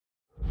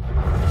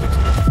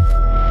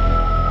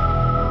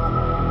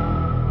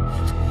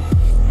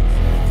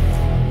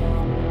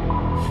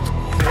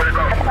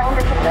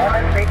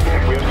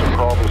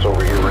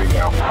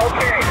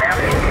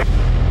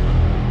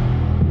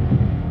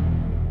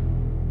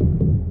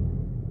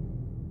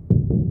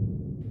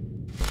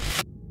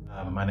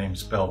My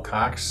name's Bill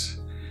Cox.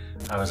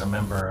 I was a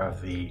member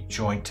of the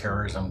Joint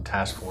Terrorism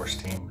Task Force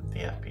team at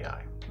the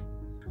FBI.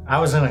 I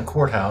was in a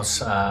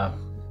courthouse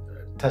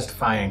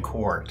testifying in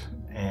court,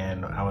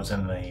 and I was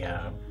in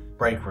the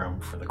break room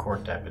for the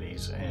court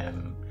deputies,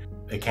 and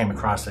they came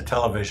across the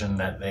television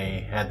that they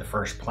had the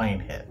first plane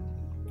hit.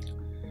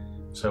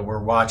 So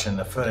we're watching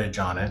the footage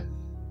on it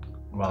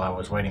while I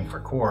was waiting for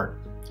court,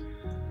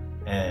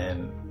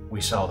 and we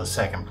saw the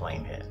second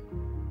plane hit.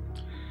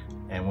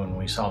 And when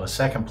we saw the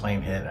second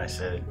plane hit, I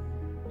said,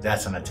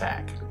 that's an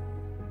attack.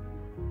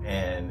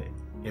 And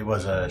it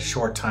was a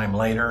short time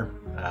later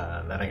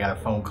that I got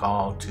a phone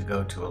call to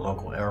go to a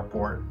local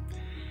airport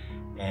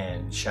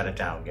and shut it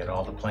down, get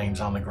all the planes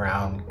on the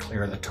ground,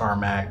 clear the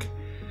tarmac.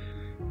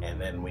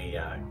 And then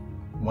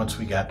once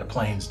we got the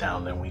planes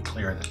down, then we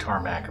cleared the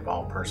tarmac of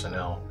all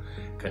personnel.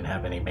 Couldn't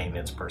have any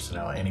maintenance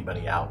personnel,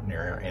 anybody out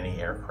near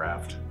any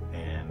aircraft,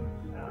 and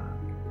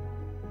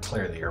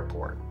clear the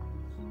airport.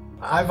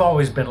 I've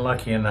always been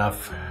lucky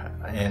enough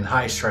in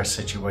high stress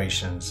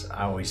situations,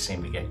 I always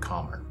seem to get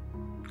calmer.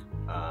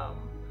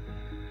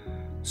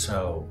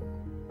 So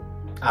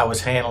I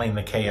was handling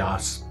the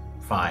chaos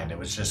fine. It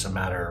was just a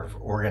matter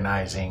of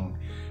organizing,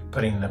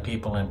 putting the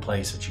people in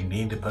place that you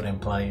need to put in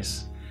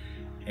place,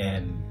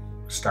 and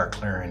start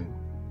clearing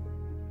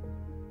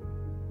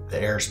the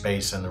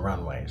airspace and the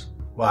runways.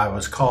 Well, I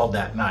was called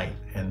that night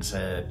and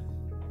said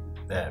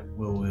that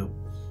we'll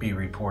be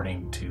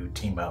reporting to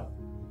team up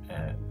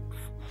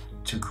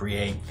to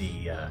create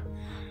the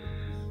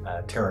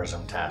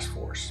terrorism task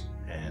force,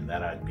 and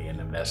that I'd be an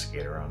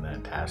investigator on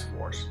that task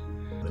force.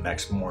 The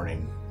next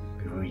morning,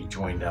 we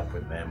joined up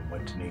with them,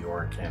 went to New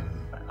York, and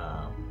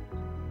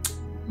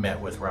met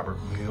with Robert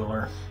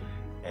Mueller,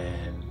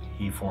 and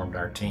he formed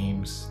our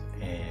teams,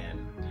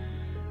 and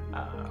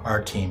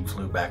our team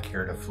flew back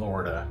here to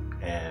Florida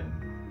and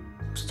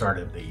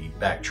started the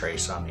back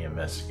trace on the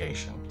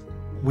investigation.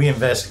 We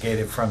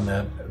investigated from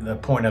the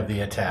point of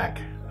the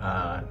attack.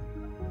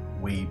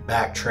 We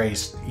back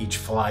traced each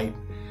flight,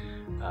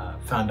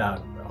 found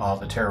out all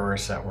the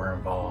terrorists that were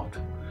involved.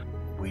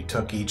 We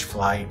took each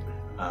flight,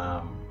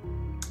 and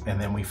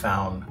then we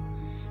found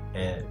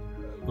at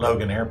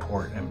Logan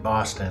Airport in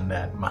Boston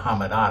that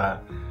Muhammad Atta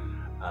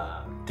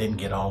didn't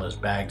get all his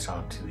bags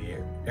onto the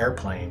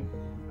airplane.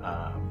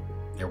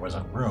 There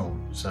wasn't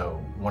room,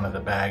 so one of the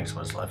bags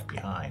was left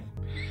behind.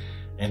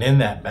 And in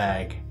that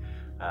bag,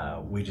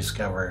 we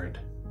discovered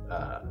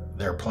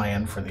their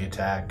plan for the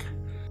attack,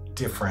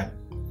 different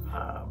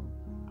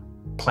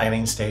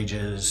planning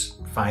stages,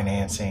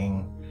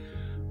 financing.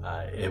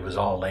 It was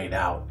all laid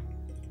out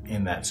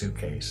in that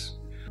suitcase.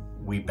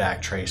 We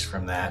backtraced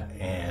from that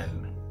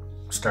and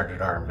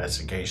started our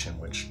investigation,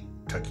 which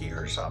took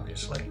years,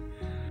 obviously.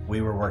 We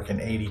were working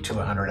 80 to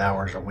 100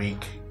 hours a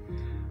week.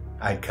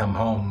 I'd come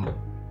home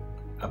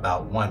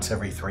about once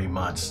every 3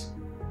 months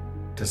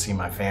to see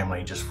my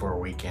family just for a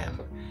weekend,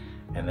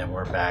 and then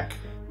we're back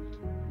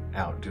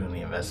out doing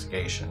the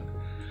investigation.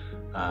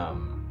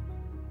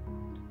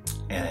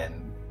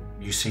 And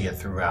you see it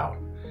throughout.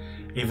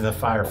 Even the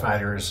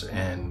firefighters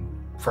and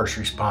first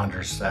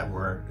responders that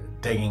were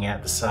digging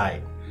at the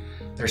site,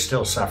 they're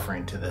still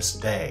suffering to this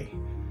day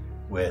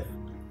with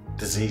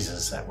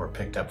diseases that were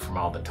picked up from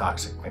all the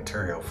toxic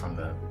material from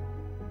the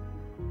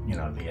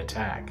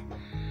attack.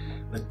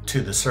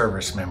 To the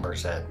service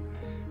members that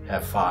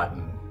have fought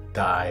and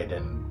died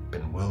and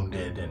been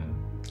wounded, and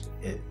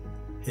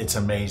it's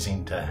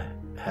amazing to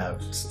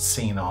have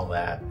seen all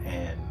that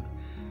and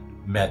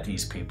met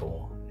these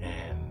people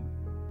and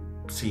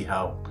see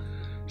how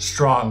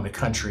strong the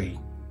country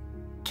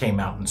came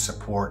out in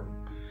support.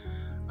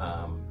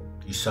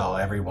 You saw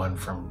everyone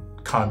from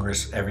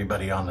Congress,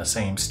 everybody on the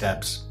same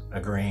steps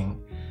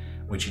agreeing,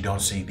 which you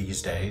don't see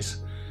these days.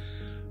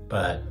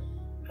 But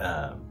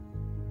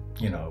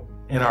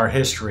in our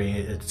history,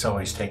 it's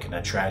always taken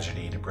a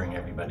tragedy to bring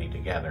everybody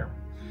together,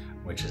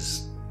 which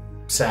is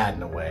sad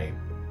in a way.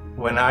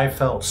 When I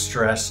felt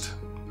stressed,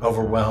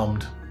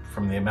 overwhelmed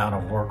from the amount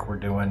of work we're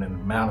doing and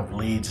the amount of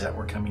leads that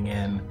were coming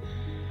in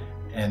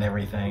and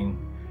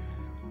everything,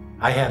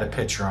 I had a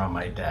picture on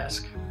my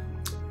desk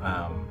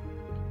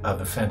of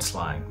the fence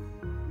line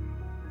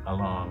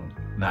along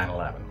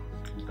 9/11,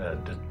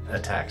 the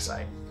attack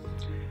site.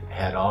 It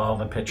had all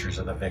the pictures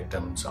of the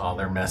victims, all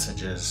their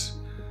messages,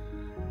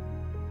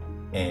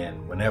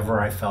 and whenever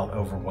I felt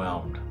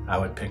overwhelmed, I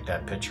would pick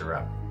that picture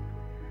up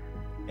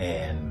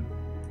and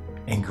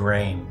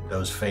ingrain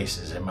those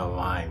faces in my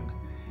mind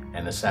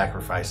and the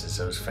sacrifices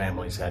those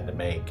families had to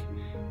make.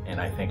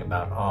 And I think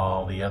about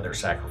all the other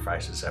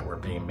sacrifices that were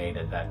being made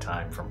at that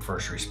time, from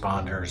first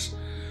responders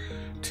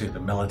to the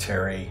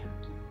military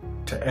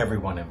to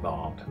everyone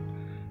involved.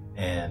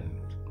 And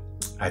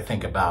I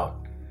think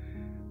about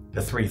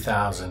the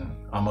 3,000,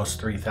 almost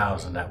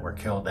 3,000 that were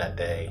killed that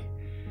day,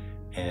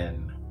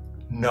 and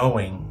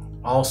knowing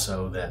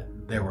also that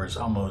there was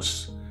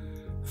almost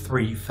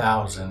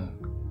 3,000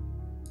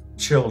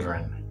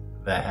 children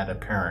that had a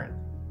parent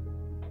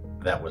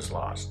that was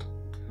lost.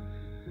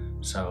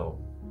 So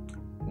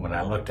when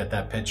I looked at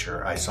that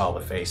picture, I saw the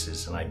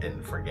faces and I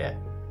didn't forget.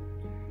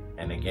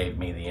 and it gave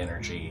me the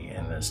energy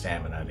and the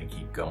stamina to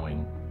keep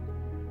going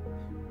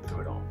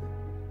through it all.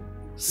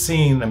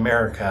 Seeing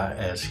America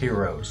as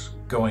heroes,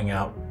 going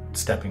out,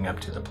 stepping up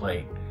to the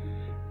plate,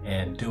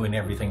 and doing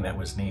everything that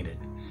was needed.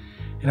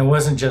 And it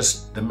wasn't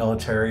just the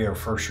military or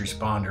first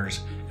responders,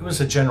 it was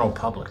the general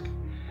public.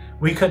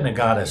 We couldn't have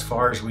got as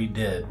far as we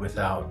did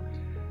without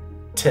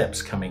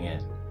tips coming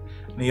in.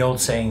 And the old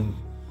saying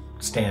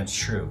stands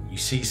true. You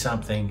see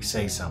something,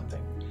 say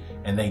something.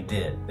 And they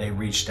did. They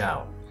reached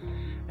out.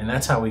 And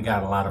that's how we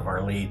got a lot of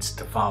our leads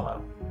to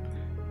follow.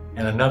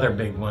 And another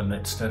big one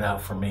that stood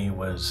out for me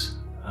was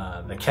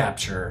the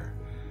capture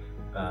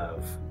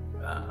of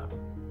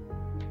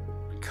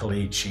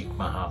Khalid Sheikh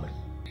Mohammed.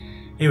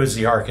 He was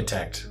the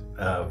architect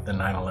of the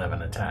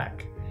 9/11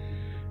 attack.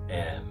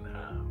 And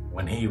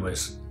when he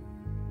was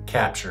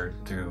captured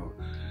through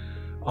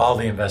all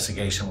the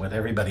investigation with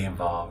everybody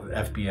involved,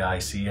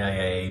 FBI,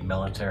 CIA,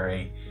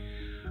 military,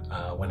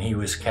 when he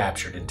was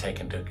captured and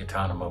taken to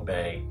Guantanamo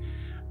Bay,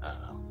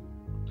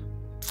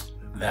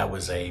 that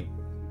was a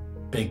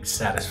big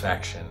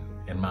satisfaction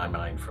in my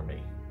mind for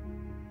me.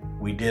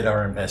 We did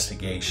our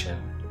investigation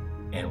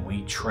and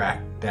we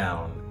tracked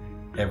down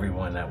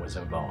everyone that was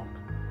involved.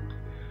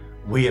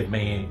 We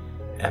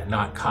have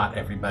not caught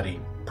everybody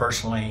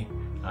personally.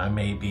 I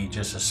may be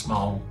just a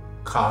small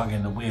cog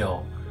in the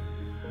wheel,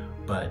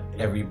 but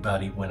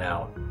everybody went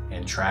out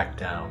and tracked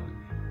down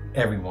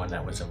everyone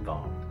that was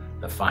involved.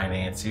 The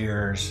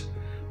financiers,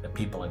 the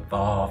people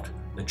involved,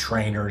 the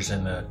trainers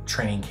in the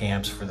training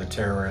camps for the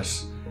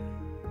terrorists,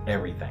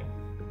 everything.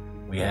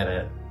 We had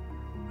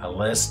a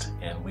list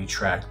and we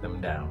tracked them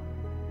down.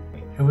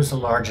 It was the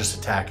largest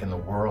attack in the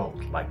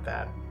world like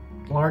that.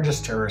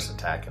 Largest terrorist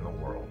attack in the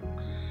world.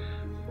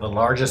 The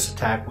largest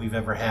attack we've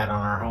ever had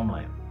on our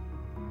homeland.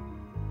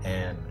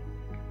 And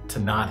to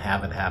not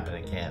have it happen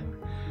again,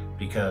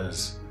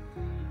 because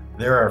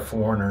there are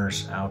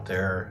foreigners out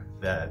there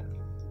that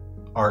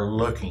are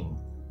looking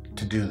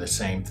to do the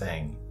same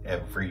thing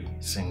every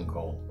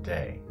single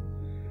day.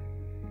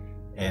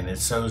 And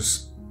it's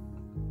those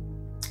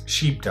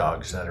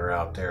sheepdogs that are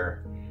out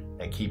there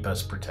that keep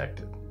us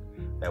protected,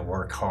 that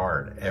work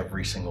hard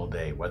every single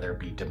day, whether it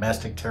be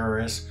domestic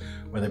terrorists,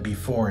 whether it be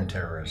foreign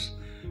terrorists,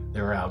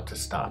 they're out to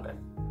stop it.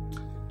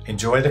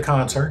 Enjoy the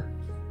concert,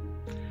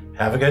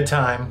 have a good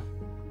time,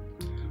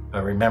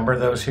 but remember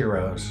those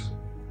heroes,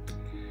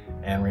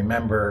 and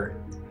remember,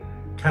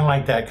 kind of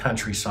like that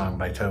country song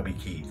by Toby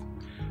Keith,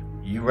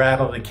 you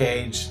rattle the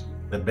cage,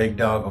 the big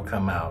dog will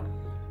come out,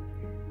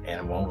 and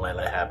it won't let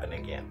it happen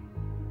again.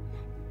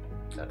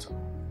 That's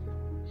all.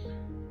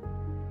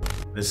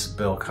 This is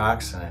Bill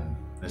Cox, and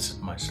this is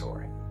my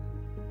story.